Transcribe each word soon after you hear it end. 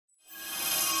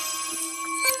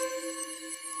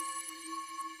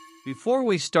Before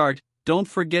we start, don't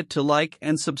forget to like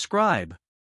and subscribe.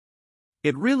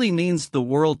 It really means the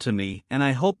world to me, and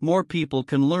I hope more people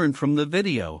can learn from the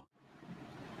video.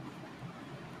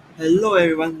 Hello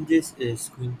everyone, this is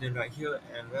Quinton right here,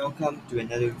 and welcome to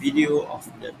another video of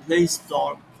the Play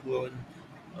Store clone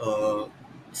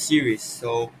series.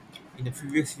 So, in the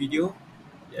previous video,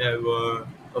 there were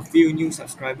a few new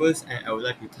subscribers, and I would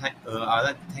like to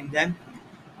thank them.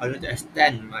 I would like to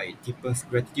extend my deepest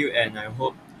gratitude, and I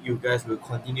hope you guys will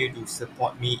continue to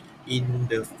support me in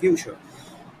the future.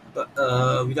 But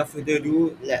without further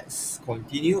ado, let's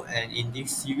continue. And in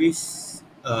this series,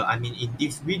 in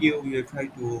this video, we will try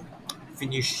to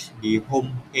finish the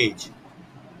home page.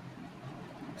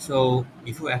 So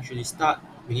before we actually start,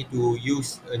 we need to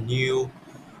use we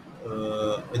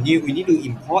need to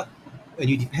import a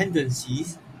new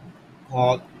dependencies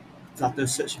called Flutter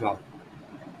search bar,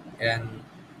 and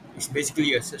it's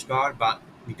basically a search bar, but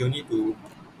we don't need to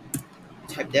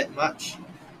type that much.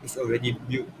 It's already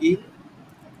built in.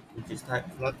 We just type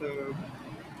Flutter.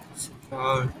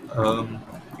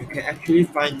 You can actually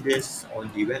find this on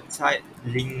the website.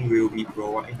 Link will be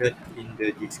provided in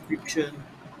the description.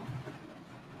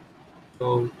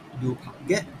 So you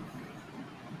get.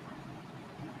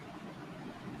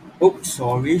 Oh,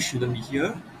 sorry, shouldn't be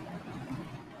here.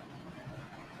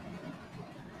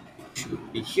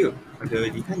 Should be here for the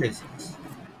dependencies.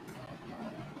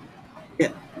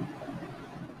 Yeah.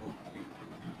 Okay.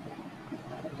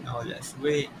 Now let's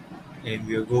wait, and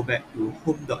we'll go back to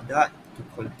home.dat to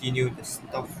continue the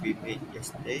stuff we made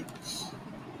yesterday.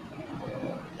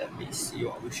 Let me see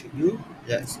what we should do.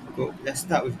 Let's go. Let's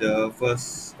start with the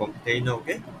first container.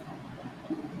 Okay.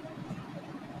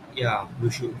 Yeah, we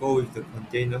should go with the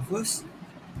container first.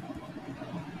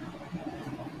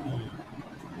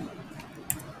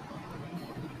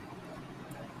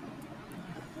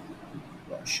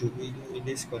 What should we do in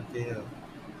this container?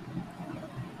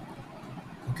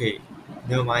 Okay,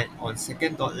 never mind. On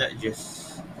second thought, let's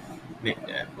just make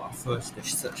that bar first, the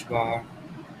search bar.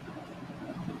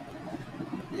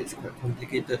 It's quite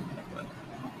complicated, but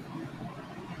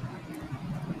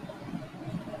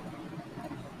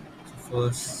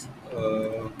first,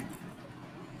 the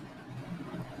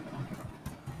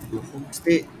home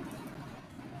state.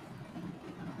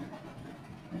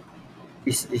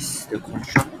 This is the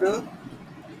constructor.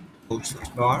 Go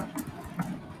search bar.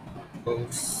 Go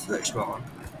search bar.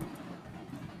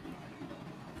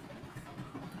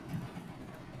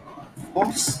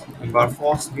 Force. In bar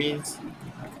force means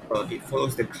it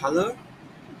follows the color.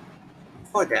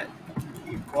 For that,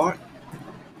 import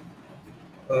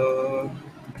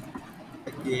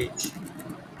package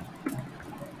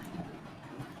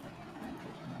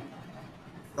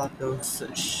Flutter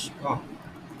search bar.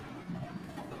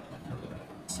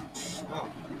 Oh.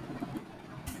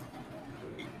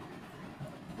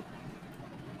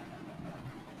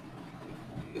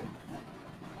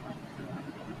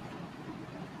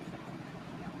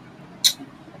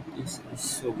 This is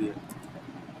so weird.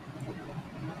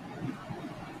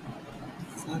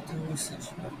 Flutter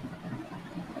search bar.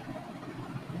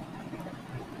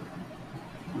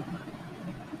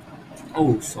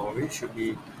 Oh, sorry, should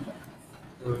be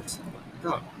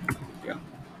bar. Yeah.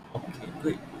 Okay,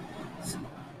 great. So,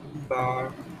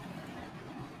 bar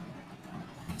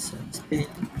state.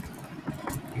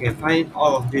 You can find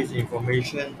all of this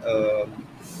information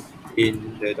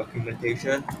in the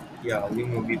documentation. Yeah,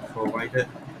 link will be provided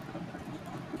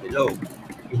below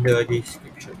in the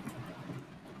description.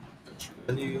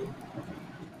 Value.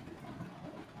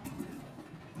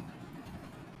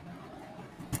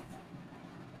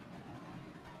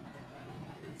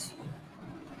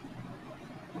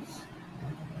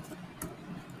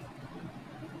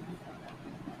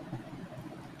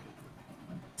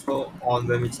 So on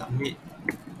when we submit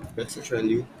the search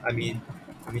value,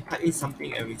 type in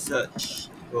something and we search,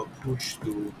 it will push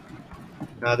to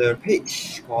another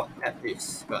page called app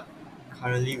list, but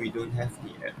currently we don't have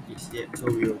the app list yet, so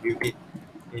we will build it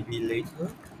maybe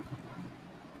later.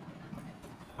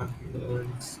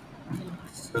 Arguments,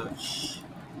 search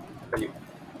value.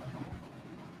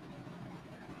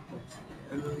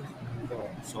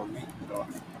 Sorry,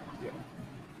 yeah.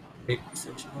 Make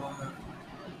search bar.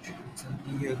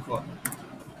 Something here called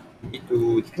need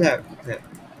to declare.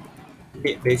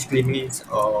 It basically means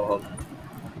we'll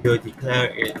declare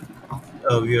it.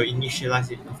 We'll initialize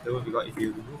it afterward, because if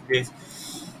you remove this,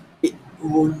 it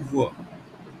won't work.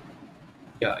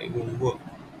 Yeah, it won't work.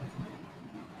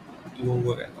 It won't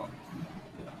work at all.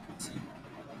 Yeah, see.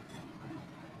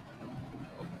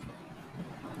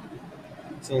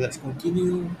 So let's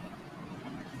continue.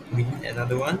 We need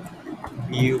another one.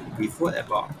 Build before that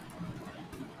bar.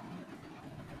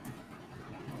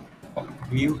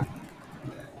 view.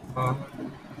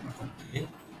 Okay.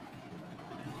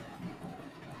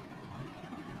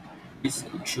 This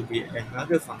should be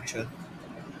another function,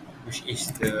 which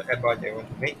is the app bar that I want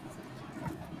to make.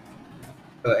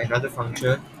 Another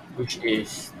function, which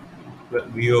is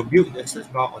we will build the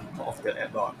search bar on top of the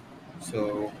app bar.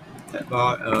 So app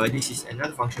bar, this is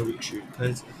another function which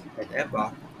returns an app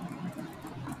bar.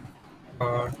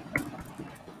 Our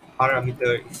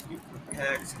parameter is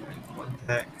text and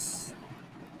context.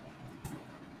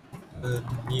 A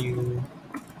new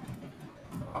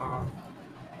bar.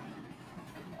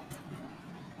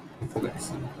 Forget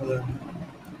simple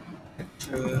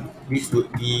picture. This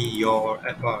would be your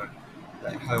app bar,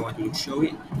 like how I want to show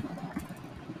it.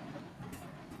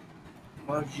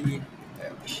 Margin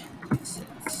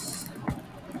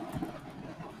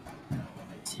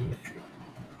symmetry.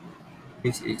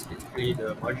 This is basically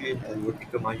the margin, and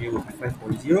vertical margin will be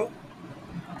 5.0,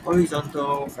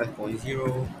 horizontal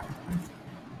 5.0,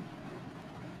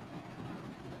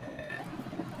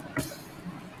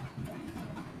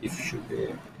 it should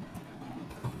be.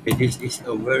 Okay, this is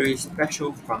a very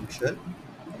special function,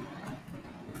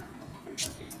 which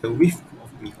is the width of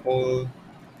the whole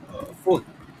phone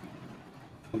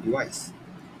device.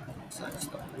 So I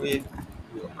start with,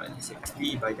 we will minus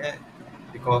 60 by that,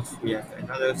 because we have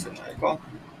another search icon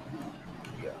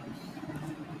here,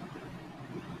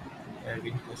 and we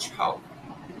need a child.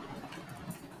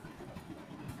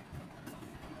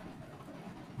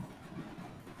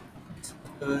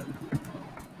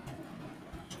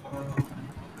 Child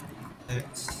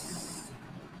text,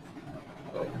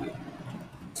 wait,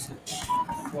 search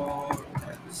for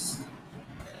text,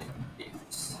 and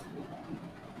this,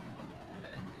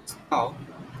 and this child.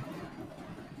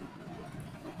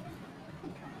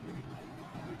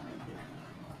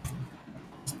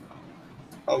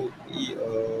 I would be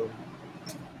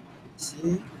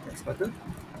see text button.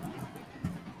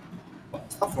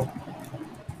 Start from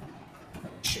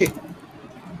shape.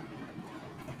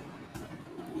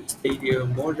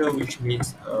 Stadium border, which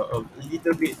means a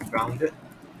little bit rounded,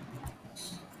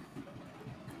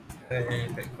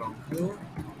 and background color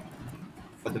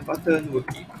for the button would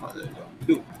be color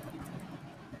blue.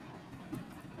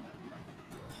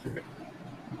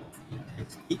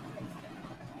 Intensity.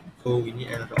 So we need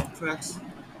another oppress.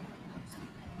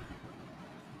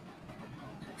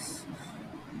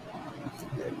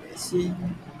 Let me see.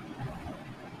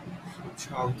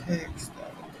 Child text.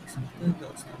 Text button.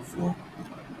 That's the floor.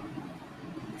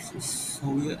 This is so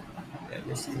weird. Let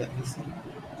me see.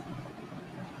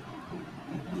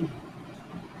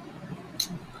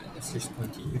 Let's just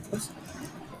continue first.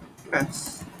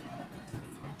 Press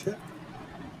function.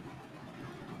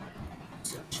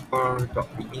 Search bar dot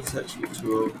begin search, which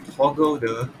will toggle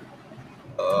the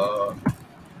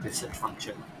search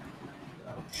function.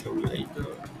 I'll show you later.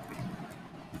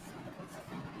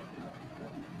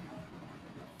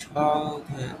 Child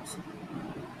text.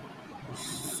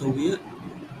 So weird.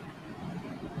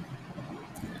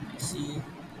 Let's see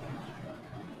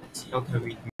how can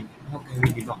we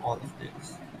debug all of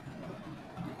this.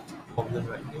 Problem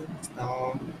right here.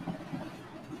 Style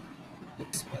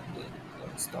text button.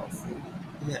 Style full.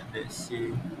 Let me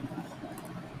see.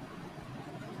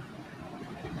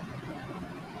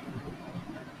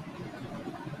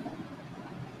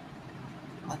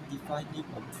 Undefined name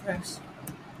or press.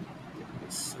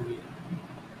 So weird.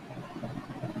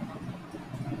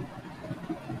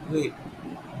 Wait.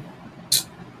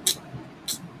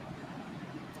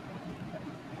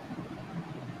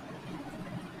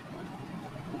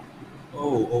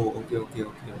 Okay.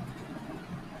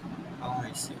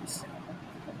 I see.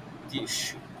 This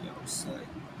should be outside.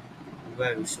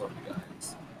 Very sorry,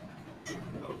 guys. Should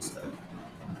be outside.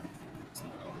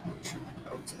 Should be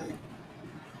outside.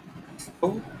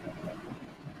 Oh,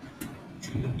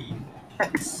 should be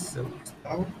text. So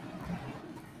now,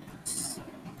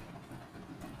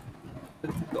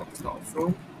 start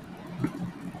from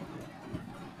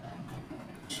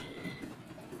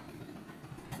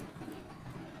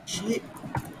shape.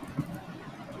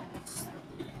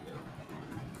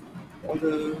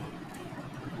 Order.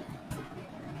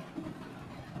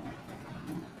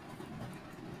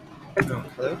 Background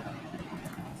color.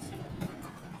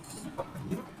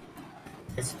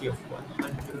 Intensity of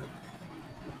 100.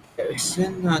 There is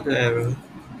another error.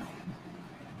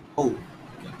 Oh.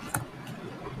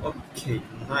 Okay,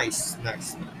 nice.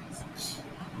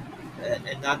 And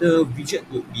another widget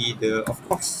would be of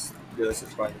course, the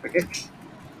search bar in the package.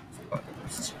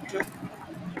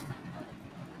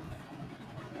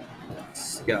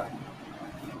 Yeah.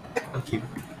 Okay.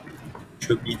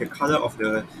 Should be the color of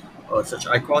the search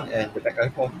icon and the back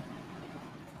icon.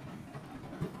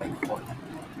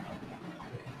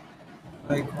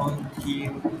 icon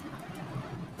team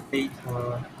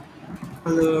data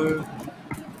color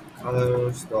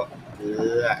colors dot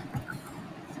black.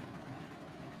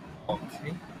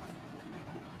 Okay.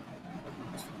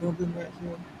 What's the problem right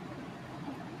here?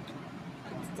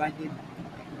 I find it.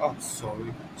 Oh,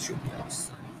 sorry. Should be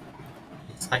outside.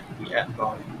 Inside the app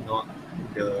bar, not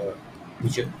the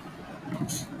widget,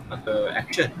 not the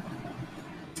action.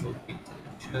 So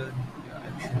action, yeah,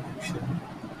 action.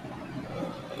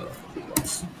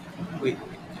 What's wait.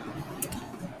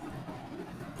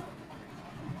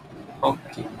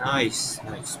 Okay, nice.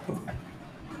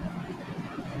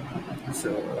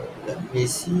 So let me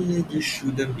see. This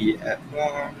shouldn't be app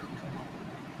bar.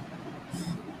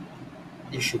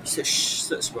 This should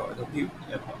search bar. The build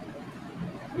app bar.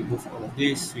 Remove all of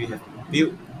this. We have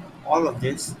built all of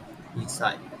this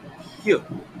inside here.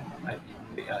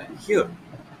 Here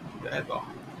the app bar.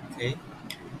 Okay.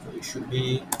 So it should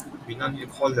be. We now need to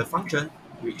call the function,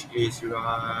 which is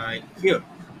right here.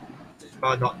 Search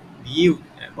bar dot build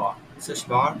app bar. Search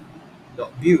bar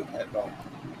dot build app bar.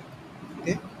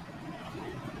 Okay.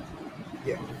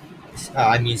 Yeah.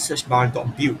 I mean search bar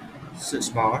dot build.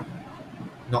 Search bar,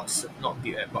 not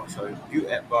build app bar. Sorry, build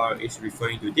app bar is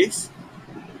referring to this,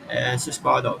 and search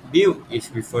bar dot build is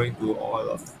referring to all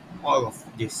of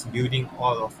this, building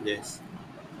all of this.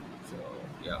 So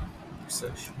yeah,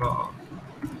 search bar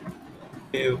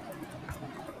build.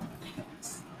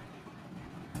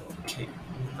 Okay,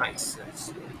 nice.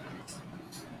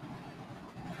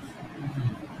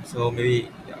 So maybe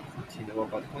yeah, continue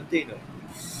about the container.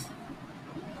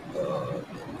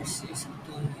 Let me see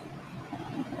something.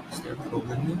 Is there a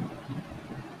problem here?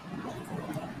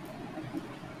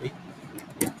 Wait,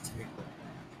 yeah, it's a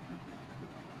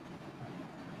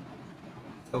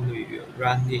so we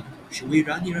run it. Should we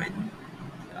run it right now?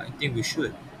 I think we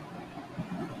should.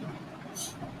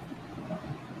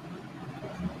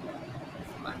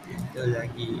 Enter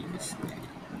lagi.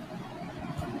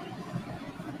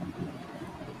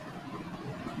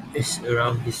 It's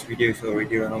around this video is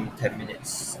already around 10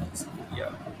 minutes.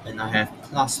 Yeah, and I have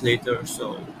class later,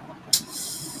 so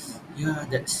yeah,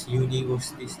 that's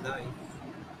university's life.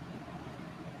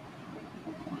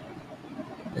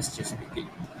 Let's just make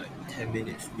it like 10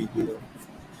 minutes video.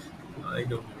 I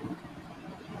don't know.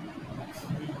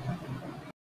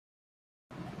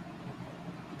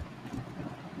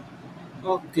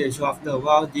 Okay, so after a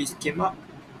while this came up.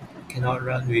 Cannot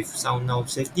run with sound now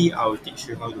safety. I will teach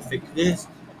you how to fix this.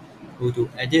 Go to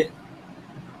edit.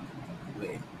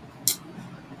 Wait.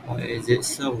 Why is it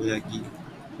so laggy?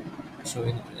 So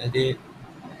in edit.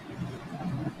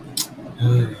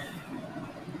 Come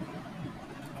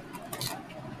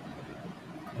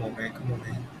on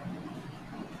man.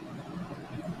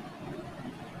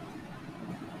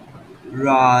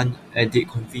 Run, edit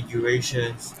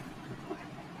configurations.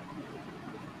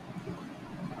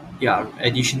 Yeah,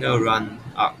 additional run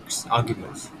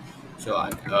arguments. So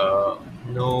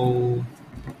no.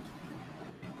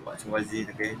 What was it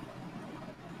again?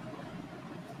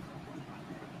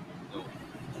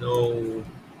 No.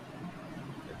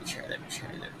 Let me check.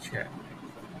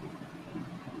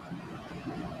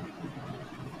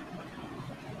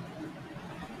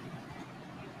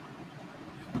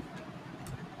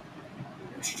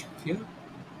 Let's check here.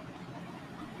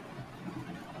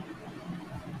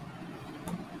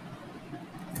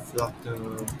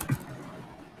 Flutter.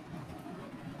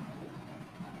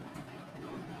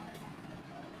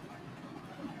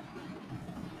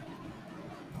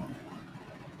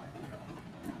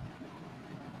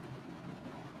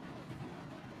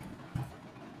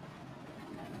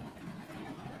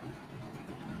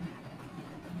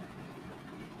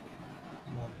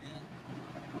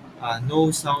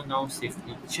 No sound now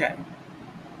safety check.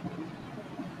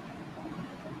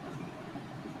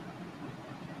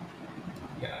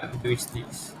 Yeah, this.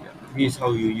 Yeah, this is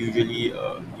how you usually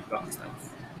debug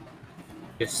stuff.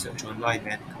 Just search online,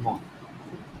 man. Come on.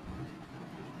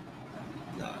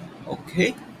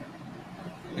 Okay,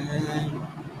 and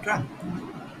run.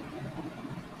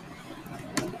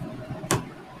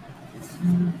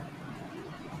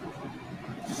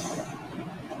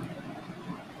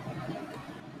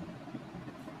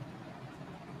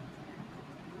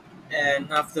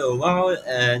 And after a while,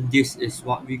 and this is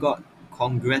what we got.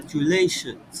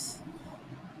 Congratulations.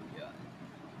 Yeah.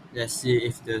 Let's see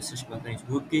if the search button is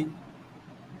working.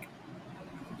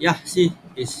 Yeah, see,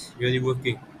 it's really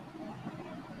working.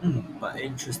 But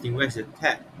interesting, where's the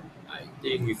tab? I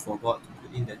think we forgot to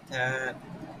put in the tab.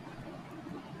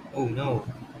 Oh no.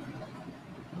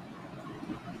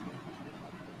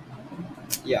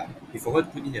 Yeah, we forgot to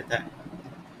put in the tab.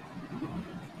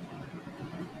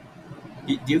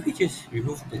 Did we just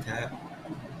remove the tab?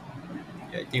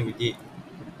 Yeah, I think we did.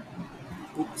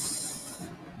 Oops.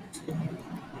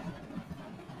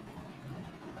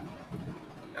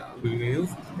 Yeah, we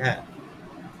removed that.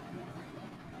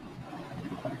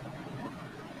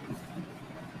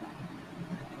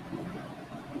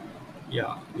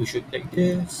 Yeah, we should take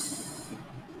this.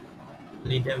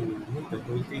 Only then we remove the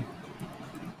whole thing.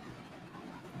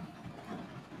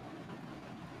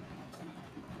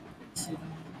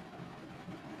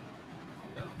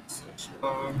 Yeah, search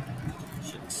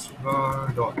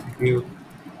bar dot build.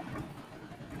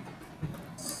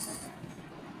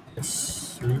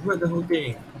 Yes, remove the whole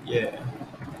thing. Yeah.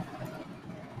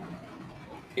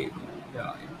 Okay.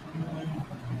 Yeah.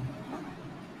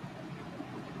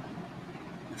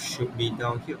 It should be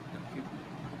down here. Down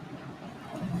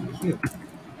here.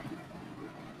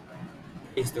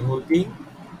 Paste the whole thing.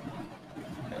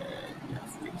 And yeah,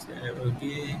 fix the error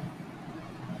again.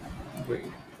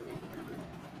 Great.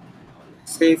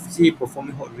 Save, see,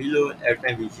 performing hot reload. Every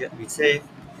time we save,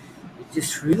 it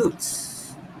just reloads.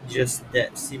 Just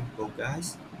that simple,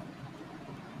 guys.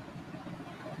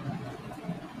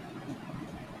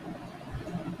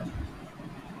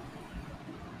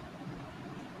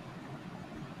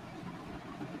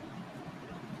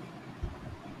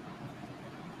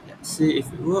 Let's see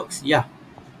if it works. Yeah,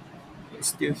 it's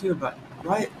still here, but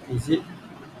why is it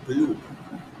blue?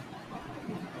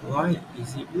 Why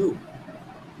is it blue?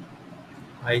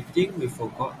 I think we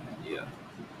forgot the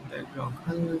background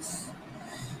colors.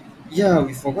 Yeah,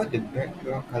 we forgot the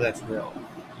background color as well.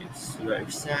 Yes, very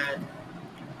sad.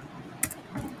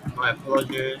 My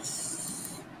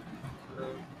apologies.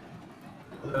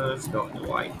 Colors dot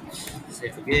white.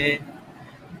 Save again.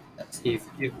 Let's see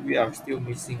if we are still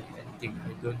missing anything.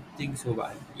 I don't think so,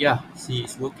 but yeah, see,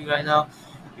 it's working right now.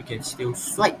 We can still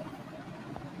swipe,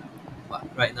 but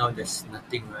right now there's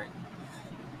nothing, right?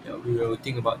 Yeah, we will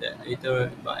think about that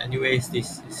later. But anyways,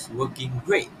 this is working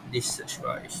great. This search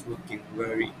bar is working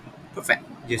very perfect,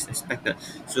 just expected.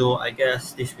 So I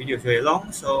guess this video is very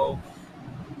long, so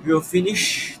we'll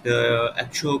finish the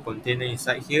actual container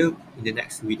inside here in the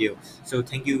next video. So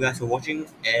thank you guys for watching,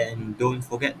 and don't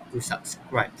forget to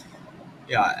subscribe.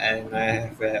 Yeah, and I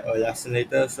have a lesson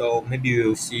later, so maybe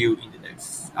we'll see you in the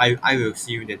next. I will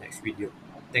see you in the next video.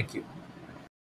 Thank you.